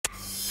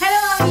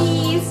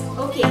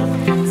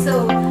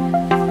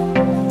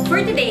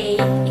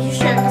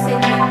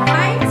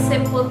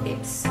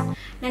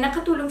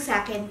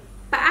akin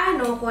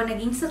paano ako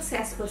naging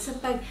successful sa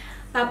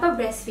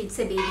pagpapa-breastfeed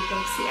sa baby ko,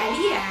 si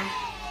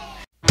Aaliyah.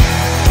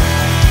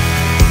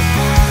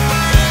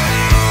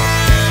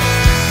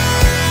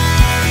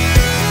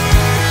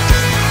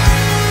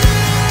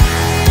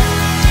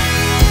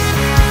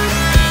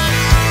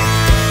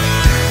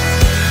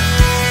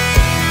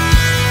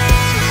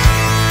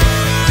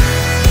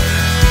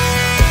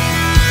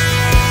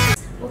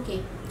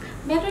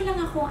 Meron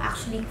lang akong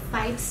actually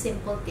 5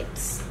 simple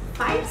tips.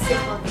 5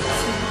 simple tips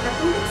na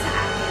nakatulong sa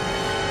akin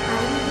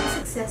para maging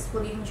successful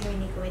yung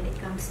journey ko when it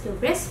comes to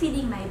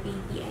breastfeeding my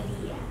baby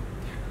Aaliyah.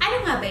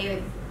 Ano nga ba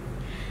yun?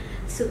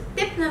 So,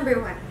 tip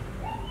number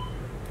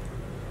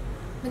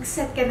 1.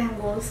 Mag-set ka ng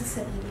goal sa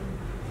sarili mo.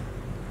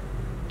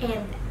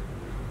 And,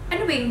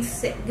 ano ba yung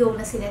goal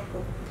na sinet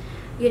ko?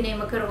 Yun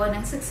ay magkaroon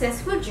ng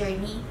successful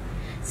journey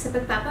sa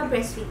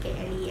pagpapa-breastfeed kay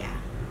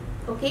Aaliyah.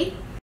 Okay?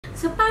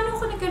 So, paano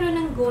ko nagkaroon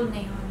ng goal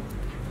na yun?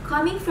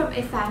 Coming from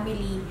a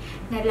family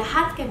na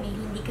lahat kami,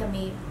 hindi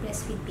kami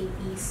breastfeed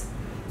babies.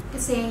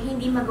 Kasi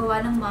hindi magawa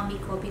ng mommy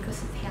ko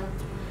because of health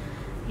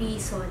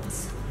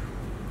reasons.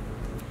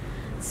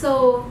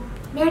 So,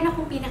 meron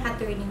akong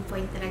pinaka-turning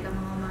point talaga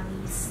mga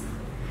mommies.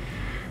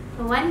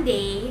 One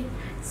day,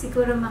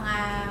 siguro mga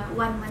 1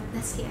 month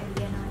na si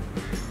Aaliyah nun.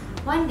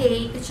 One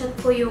day, kachat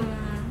ko yung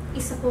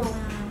isa kong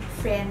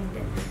friend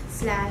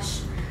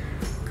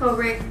 /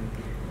 co-work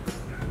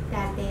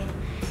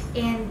dati.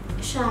 And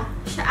siya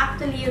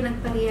actually yung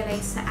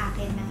nagpa-realize sa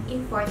akin ng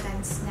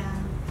importance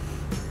ng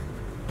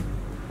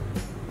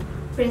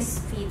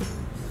breastfeed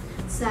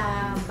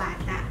sa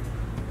bata.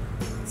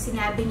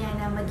 Sinabi niya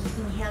na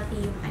magiging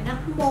healthy yung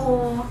anak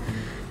mo.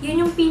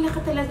 Yun yung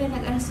pinaka talaga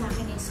nag-ano sa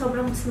akin eh.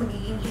 Sobrang mas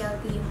magiging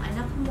healthy yung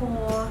anak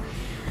mo.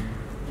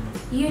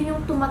 Yun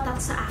yung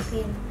tumatak sa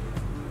akin.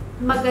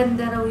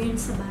 Maganda raw yun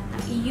sa bata.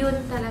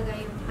 Yun talaga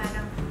yung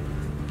parang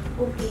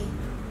okay.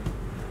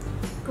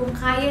 Kung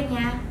kaya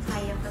niya,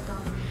 kaya ko to.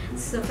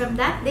 So, from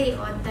that day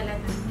on,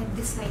 talagang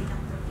nag-decide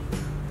ako.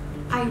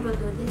 I will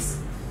do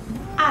this.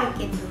 I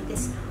can do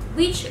this.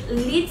 Which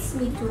leads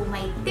me to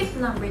my tip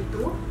number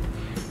 2.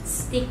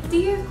 Stick to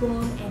your goal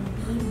and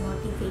be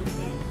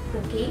motivated.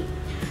 Okay?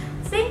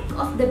 Think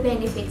of the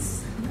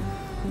benefits.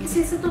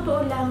 Kasi sa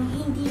totoo lang,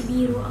 hindi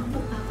biro ang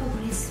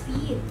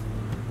pagpapa-breastfeed.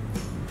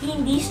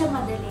 Hindi siya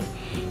madali.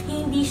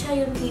 Hindi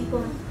siya yung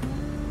tipong,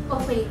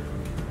 okay,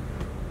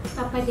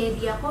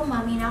 papadedi ako,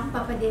 mami na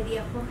ako, papadedi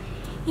ako.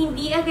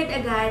 Hindi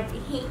agad-agad,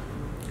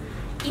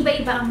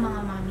 iba-iba ang mga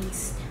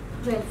mommies.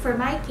 Well, for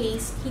my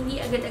case, hindi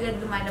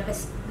agad-agad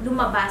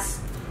lumabas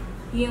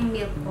yung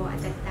milk ko at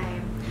that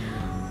time.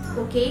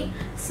 Okay?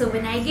 So,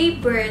 when I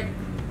gave birth,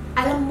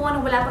 alam mo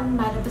na wala pang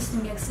malabas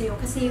na milk sa'yo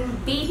kasi yung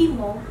baby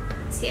mo,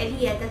 si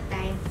Aaliyah at that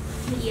time,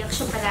 naiiyak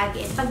siya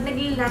palagi. At pag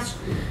nag-latch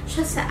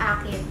siya sa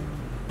akin,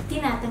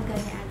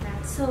 tinatanggal niya agad.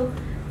 So,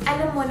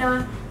 alam mo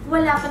na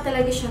wala pa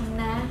talaga siyang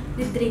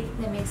na-drink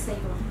na milk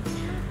sa'yo.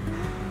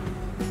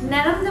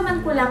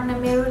 Naramdaman ko lang na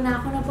meron na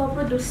ako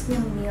napoproduce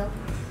ng milk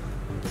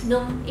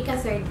nung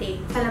ika-3rd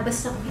day.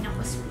 Palabas ako ng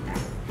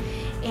hospital.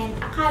 And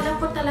akala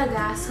ko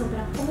talaga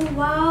sobrang, oh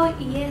wow,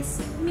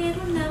 yes,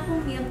 meron na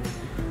akong milk.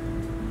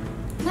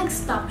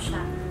 Nag-stop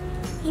siya.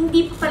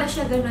 Hindi pa pala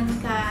siya ganun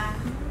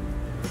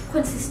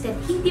ka-consistent.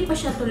 Hindi pa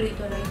siya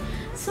tuloy-tuloy.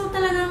 So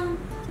talagang,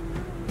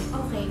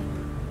 okay.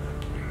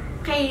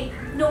 Kaya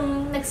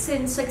nung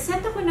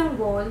nag-set ako ng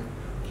goal,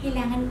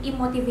 kailangan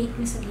i-motivate ko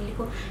yung sarili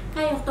ko.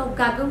 Kaya to,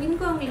 gagawin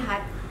ko ang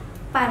lahat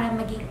para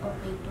maging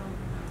okay to.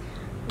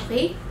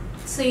 Okay?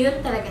 So yun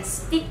talaga,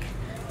 stick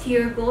to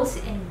your goals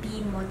and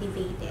be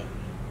motivated.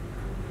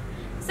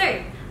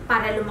 3rd,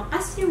 para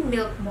lumakas yung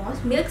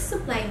milk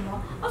supply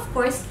mo, of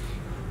course,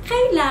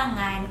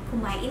 kailangan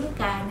kumain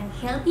ka ng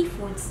healthy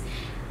foods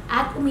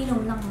at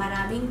uminom ng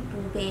maraming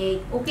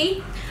tubig.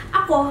 Okay?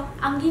 Ako,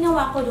 ang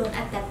ginawa ko doon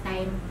at that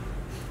time,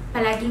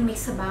 palaging may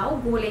sabaw,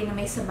 gulay na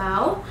may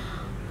sabaw,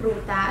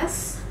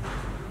 prutas,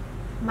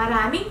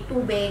 maraming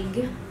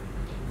tubig,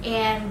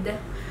 and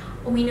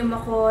uminom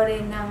ako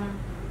rin ng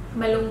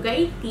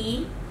malunggay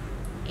tea,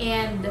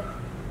 and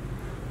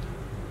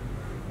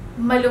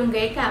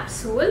malunggay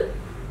capsule,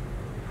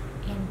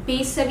 and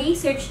based sa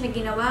research na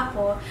ginawa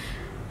ko,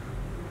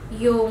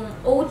 yung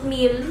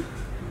oatmeal,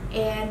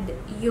 and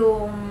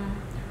yung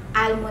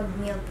almond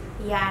milk,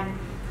 yan.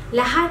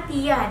 Lahat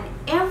yan,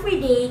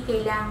 everyday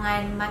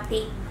kailangan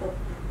matake ko.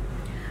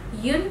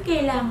 Yun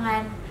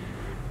kailangan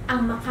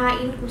ang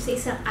makain ko sa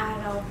isang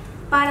araw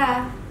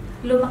para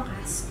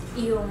lumakas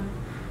yung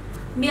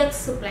milk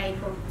supply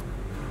ko.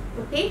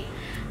 Okay?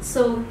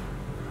 So,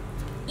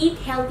 eat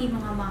healthy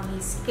mga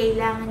mommies.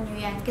 Kailangan nyo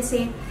yan.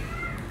 Kasi,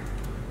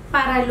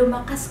 para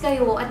lumakas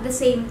kayo at the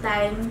same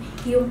time,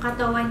 yung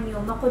katawan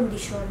nyo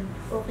makondisyon.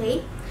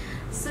 Okay?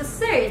 So,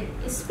 3rd,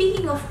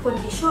 speaking of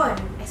condition,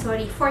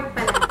 4th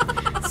pala.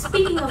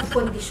 Speaking of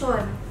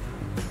condition,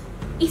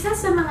 isa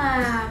sa mga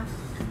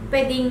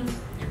pwedeng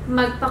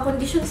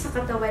magpa-kondisyon sa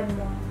katawan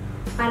mo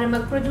para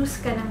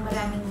mag-produce ka ng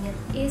maraming milk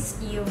is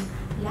yung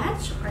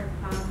latch or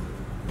pump.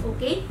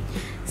 Okay?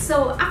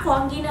 So,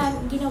 ako,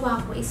 ang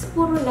ginawa ko is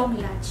puro lang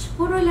latch.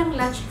 Puro lang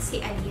latch si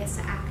Aaliyah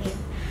sa akin.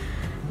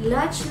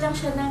 Latch lang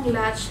siya ng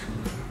latch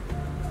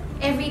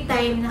every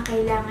time na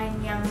kailangan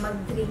niyang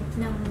mag-drink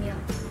ng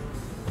milk.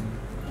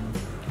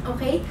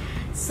 Okay?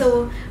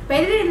 So,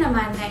 pwede rin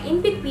naman na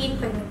in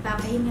between, pag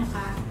nagpapahinga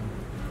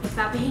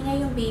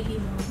yung baby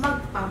mo,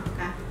 mag-pump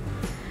ka.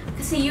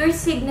 Kasi you're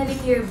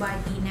signaling your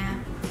body na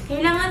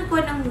kailangan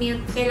ko ng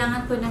milk,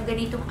 kailangan ko ng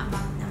ganitong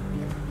amount ng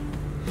milk.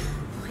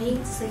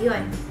 Okay? So,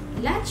 yun.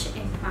 Latch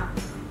and pump.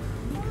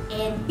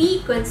 And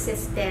be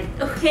consistent.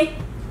 Okay?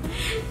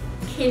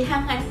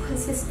 Kailangan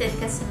consistent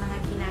ka sa mga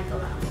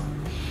ginagawa mo.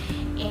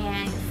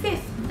 And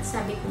fifth,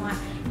 sabi ko nga,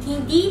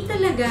 hindi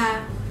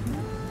talaga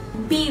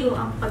biro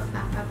ang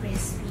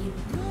pagpapa-breastfeed.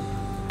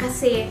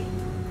 Kasi,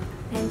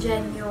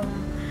 nandyan yung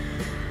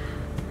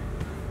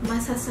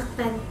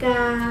masasaktan ka,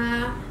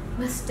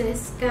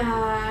 ma-stress ka,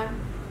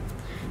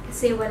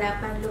 kasi wala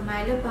pang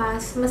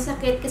lumalabas.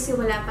 Masakit kasi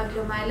wala pang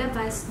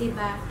lumalabas, di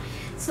ba?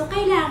 So,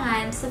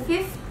 kailangan, sa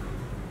fifth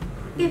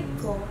tip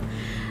ko,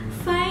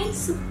 find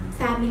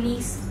family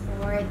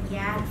support.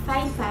 Yan.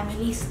 Find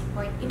family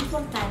support.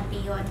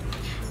 Importante yun.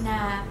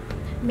 Na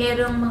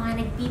merong mga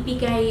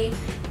nagbibigay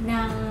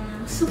ng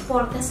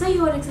suporta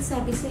sa'yo,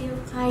 nagsasabi sa'yo,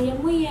 kaya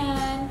mo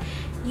yan,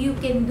 you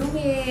can do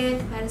it,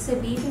 para sa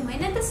baby mo.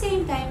 And at the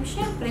same time,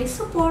 syempre,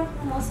 support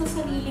mo sa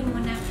sarili mo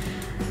na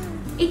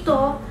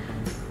ito,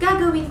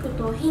 gagawin ko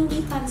to,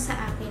 hindi para sa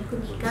akin,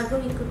 kundi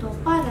gagawin ko to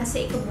para sa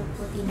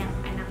ikabubuti ng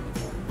anak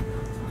ko.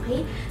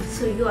 Okay?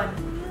 So, yun.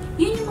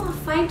 Yun yung mga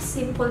 5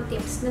 simple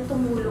tips na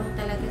tumulong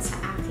talaga sa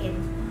akin.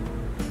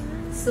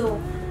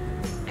 So,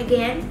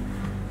 again,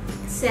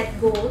 set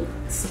goal,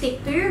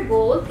 stick to your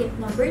goal. Tip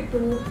number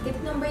 2. Tip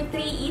number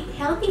 3, eat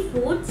healthy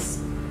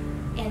foods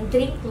and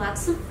drink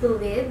lots of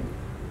fluid.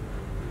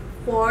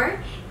 4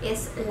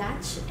 is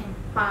latch and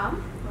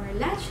pump, or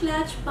latch,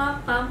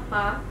 pump,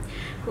 pump.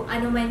 Kung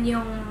ano man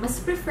yung mas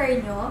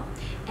prefer nyo.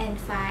 And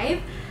 5,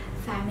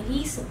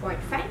 family support.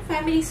 Find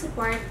family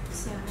support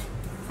sa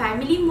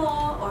family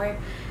mo or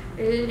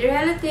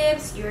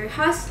relatives, your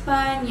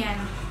husband, yan.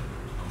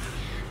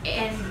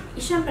 And,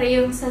 syempre,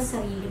 yung sa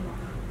sarili mo.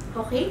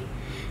 Okay?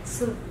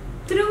 So,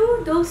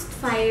 through those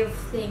 5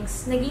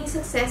 things, naging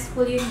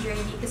successful yung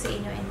journey ko sa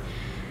inyo. And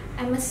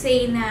I must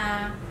say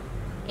na,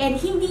 and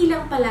hindi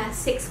lang pala,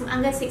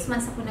 hanggang 6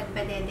 months ako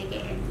nagpadede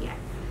kay Aaliyah.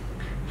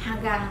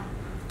 Hanggang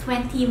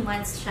 20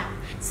 months siya.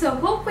 So,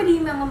 hopefully,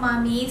 mga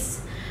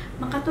mommies,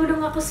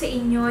 makatulong ako sa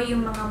inyo,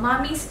 yung mga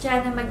mommies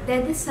dyan na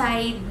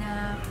magde-decide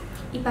na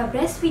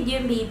ipa-breastfeed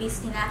yung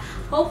babies nila.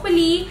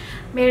 Hopefully,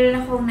 meron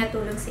akong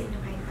natulong sa inyo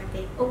kahit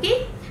pati. Okay?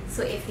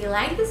 So, if you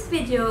like this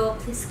video,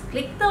 please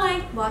click the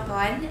like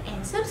button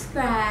and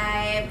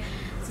subscribe.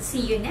 So,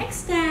 see you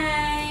next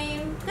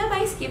time!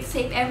 Bye-bye! Keep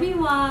safe,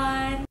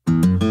 everyone!